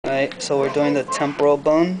Alright, so we're doing the temporal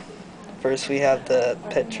bone. First we have the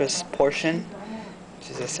petrous portion, which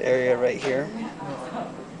is this area right here.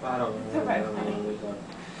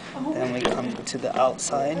 Then we come to the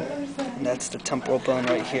outside, and that's the temporal bone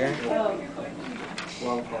right here.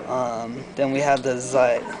 Then we have the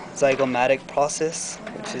zygomatic process,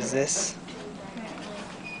 which is this.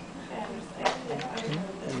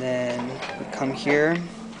 And then we come here,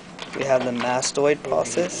 we have the mastoid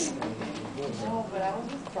process.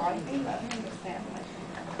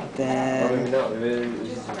 Then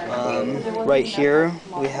right here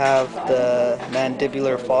we have the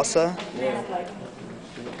mandibular fossa.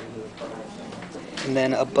 And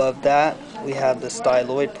then above that we have the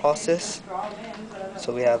styloid process.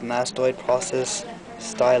 So we have mastoid process,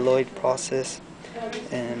 styloid process,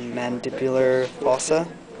 and mandibular fossa.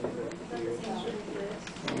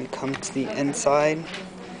 And we come to the inside,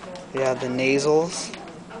 we have the nasals.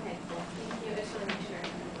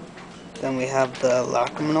 Then we have the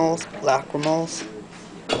lacrimals,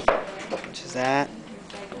 which is that,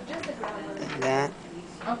 and that.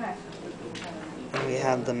 And we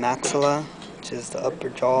have the maxilla, which is the upper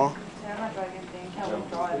jaw.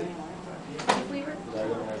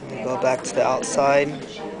 And we go back to the outside.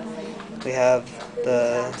 We have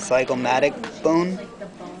the zygomatic bone,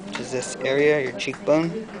 which is this area, your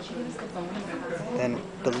cheekbone. Then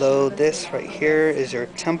below this right here is your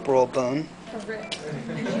temporal bone.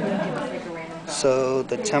 So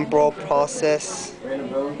the temporal process,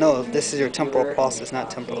 no, this is your temporal process, not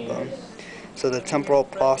temporal bone. So the temporal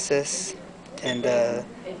process and the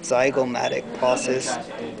zygomatic process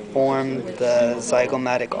form the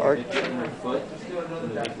zygomatic arch.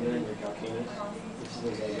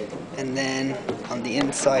 And then on the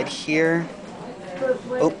inside here,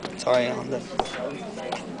 on the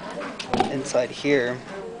inside here,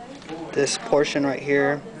 this portion right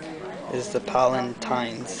here is the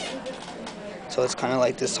palatines. So it's kind of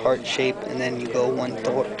like this heart shape, and then you go one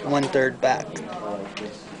third back.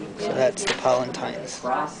 So that's the palatines.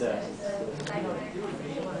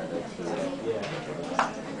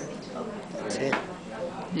 That's it.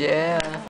 Yeah.